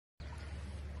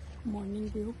Morning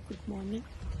view, good morning.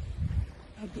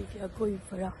 अभी क्या कोई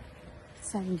बड़ा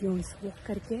सैंड ड्यून्स वॉक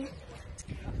करके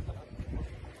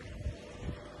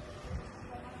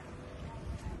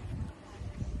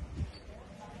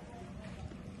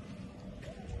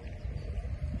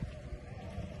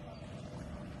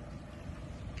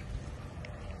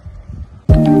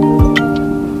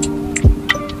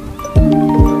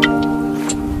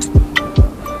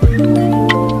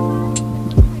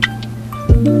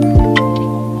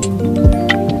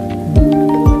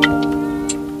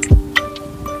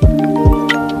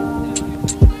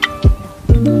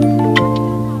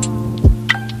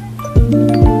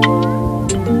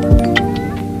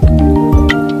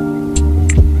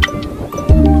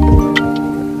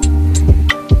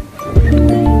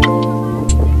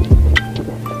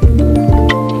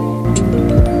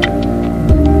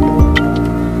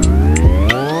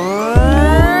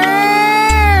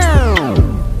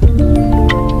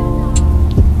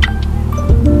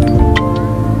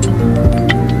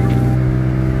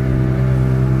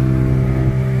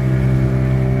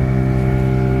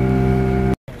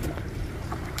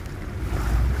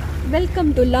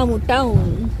Welcome to Lamu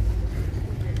town.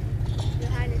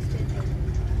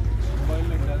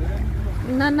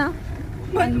 ना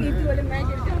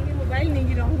मोबाइल नहीं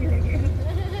गिराऊंगी लेकिन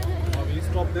we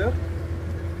stop there.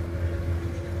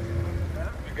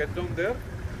 We get down there.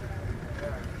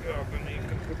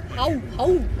 How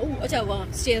अच्छा वहाँ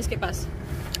stairs के पास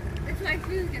It's like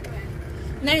this getaway.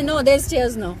 नहीं, no, there's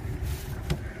stairs now.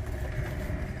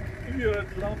 Here at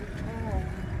Lamu town.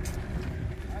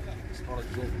 It's not a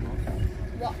joke, no.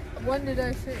 When did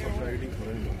I say? Riding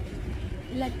forever.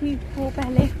 Let me go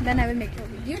पहले, then I will make your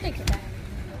video. You take your time.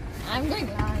 I'm going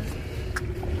last.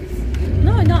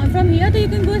 No, from here you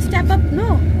can go step up. No,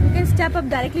 you can step up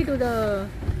directly to the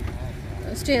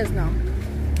stairs now.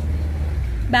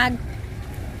 Bag.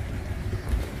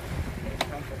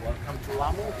 Welcome to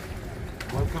Lamu.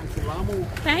 Welcome to Lamu.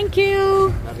 Thank you.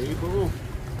 Karibu.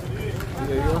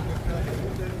 Here you are.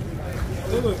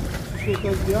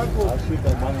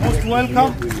 Most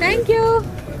welcome. Thank you.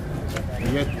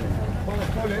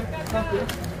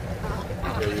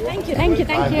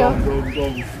 Thank you.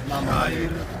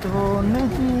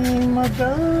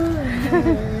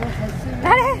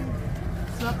 अरे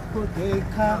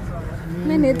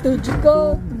मैंने तुझको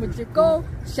मुझको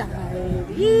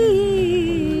शायरी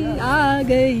आ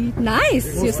गई. Nice.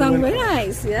 You sung very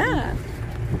nice. Yeah.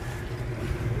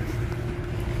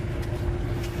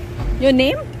 Your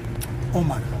name?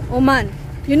 Oman. Oman.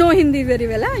 You know Hindi very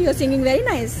well, huh? You're singing very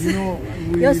nice. You know,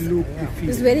 we Yes. look the It's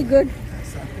field. very good.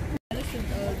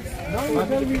 Now you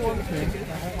tell me one thing.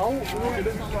 How old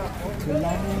is The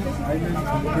Lamu Island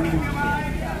building.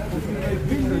 The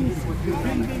buildings were built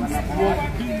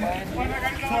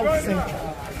 12th century.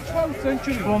 12th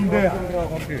century? From there.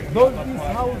 Okay. Though this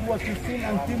house was seen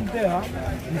until there,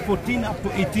 the 14th up to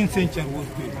 18th century was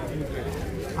built.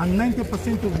 And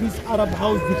 90% of this Arab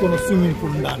house they got a swimming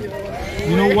pool done.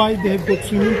 You know why they have got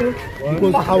swimming pool?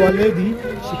 Because our lady,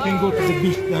 she can go to the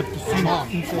beach there to swim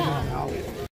inside the house.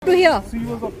 To here. She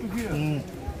was up to here.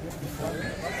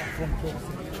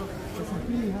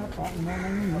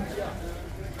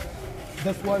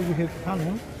 That's why we have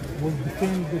tunnel. Was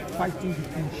between the fighting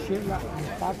between Sheila and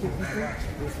Party people.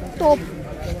 Top.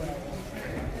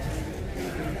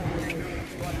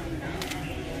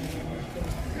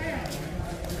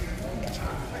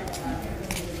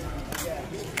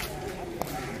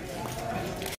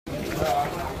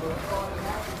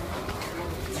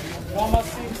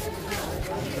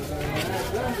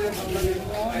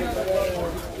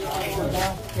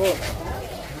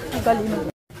 गली में.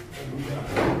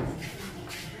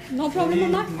 No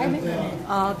problem,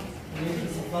 Mama.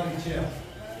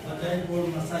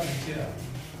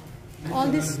 All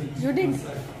this you did.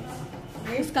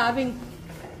 It's carving.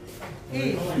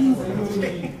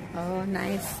 Oh,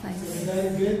 nice.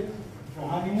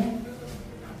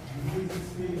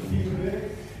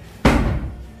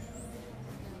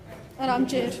 Aram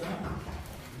chair.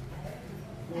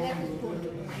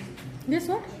 This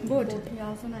what? Boat.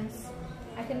 Yeah, so nice.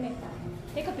 I can make that.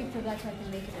 Take a picture of that so I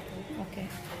can make it. Okay.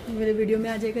 मेरे video में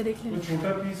आ जाएगा, देख लेना.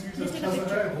 छोटा piece भी Just take a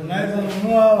picture.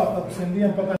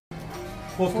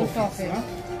 Post Post office. office.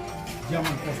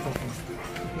 German post office.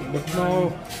 But now,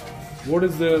 what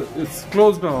is there? It's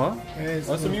closed now, huh? Yes,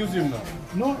 That's a museum now.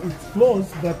 no, it's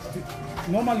closed, but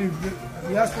normally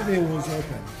yesterday it was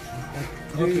open. But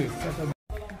today Okay. it's Saturday.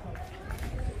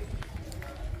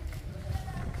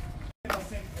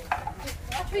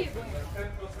 Watch where you're going.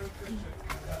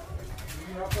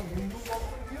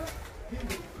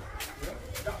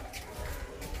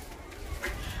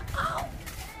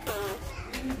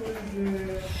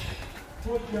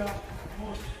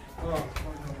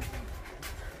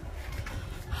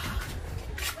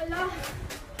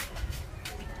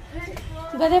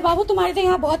 गधे बाबू, तुम्हारी तो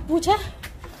यहाँ बहुत पूछ है।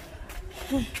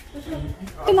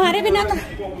 तुम्हारे बिना तो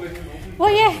वो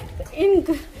ये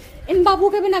इन बाबू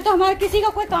के बिना तो हमारे किसी का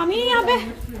कोई काम ही नहीं यहाँ पे।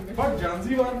 बट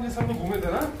जानजीबार में सब लोग घूमे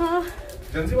थे ना। हाँ,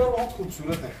 जानजीबार बहुत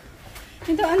खूबसूरत है।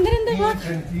 ये तो अंदर बहुत।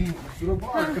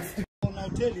 Now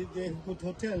tell you, they put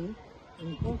hotel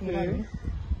in Lamu,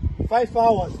 5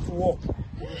 hours to walk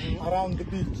around the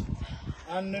beach,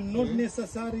 and not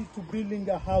necessary to building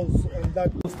a house on that.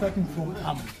 Starting from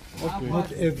Lamu,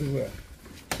 not everywhere.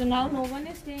 So now no one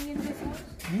is staying in this house?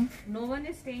 No one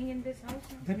is staying in this house?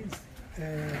 That is,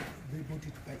 they bought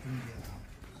it by India now,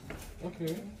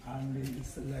 Okay. and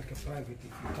it's like a private.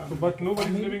 If you come, So, but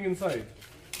nobody is living inside.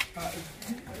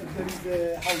 there is a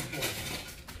houseboat,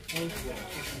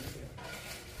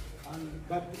 and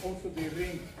but also they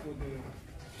rent for the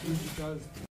visitors.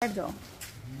 बैठ जाओ।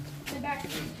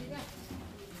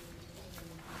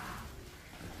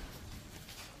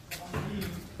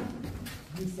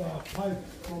 These are pipes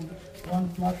from one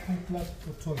flat, 2 flat to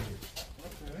toilet.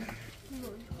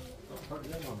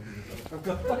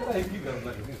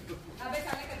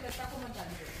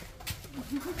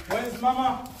 Where's Mama?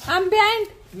 I'm behind.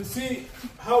 You see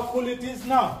how cool it is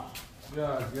now?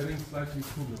 Yeah, getting slightly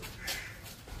cooler.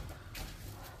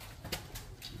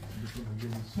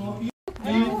 So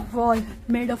Wall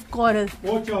made of coral.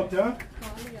 watch out, huh?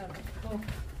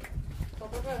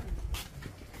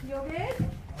 Yogesh,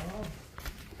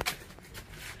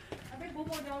 अबे गुम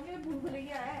हो जाओगे, भूल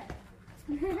भुलैया है।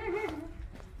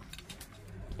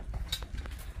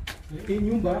 In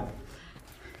Yumba,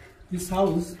 this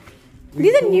house.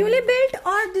 These are newly built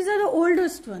or these are the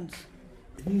oldest ones?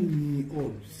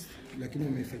 Old, like you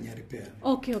know, mefanya repair.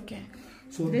 Okay, okay.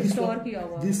 So this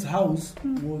house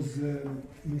was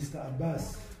Mr.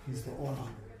 Abbas, he's the owner.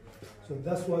 So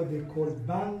that's why they call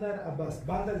Bandar Abbas.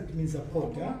 Bandar, it means a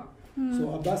port, yeah?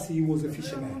 So Abbas, he was a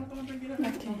fisherman.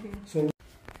 Okay. So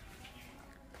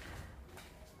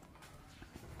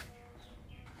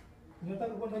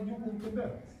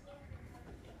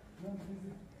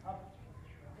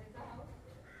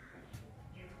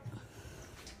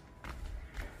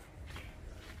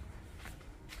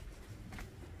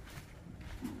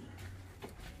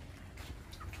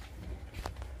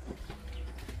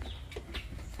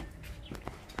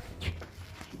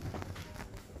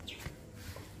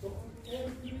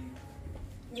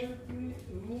every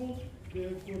room they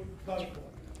put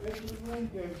balcony. Every room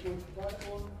they put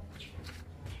balcony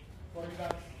for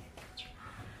relax.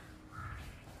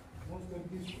 Most of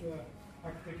this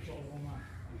architecture of Oman.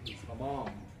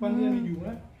 Pandian you,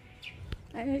 eh?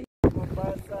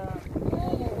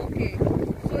 Oh, okay.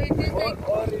 So it is like.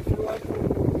 Or if you want to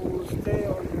stay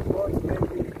on the boat,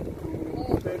 maybe to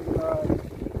spend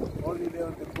holiday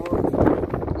on the boat.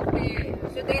 Okay.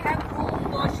 So they have room,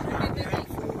 washroom, everything.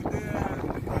 Food there,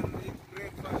 you can eat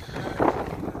breakfast there.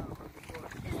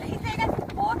 It's like a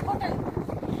sport hotel.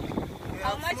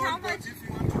 How much? How much? If you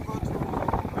want to go to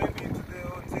maybe to the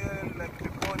hotel, like the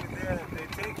money there, they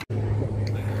take you.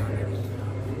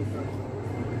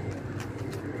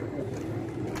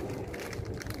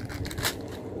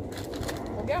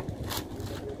 हो गया?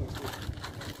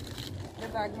 ये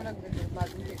bag में रख देंगे बाद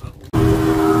में।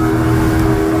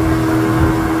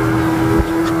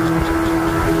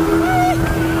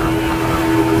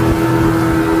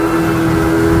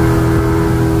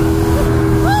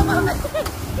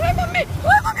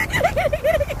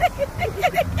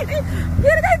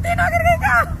 गिर गई, तीनों गिर गई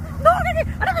क्या? दो गिर गई।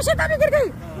 अरे विशेषता भी गिर गई।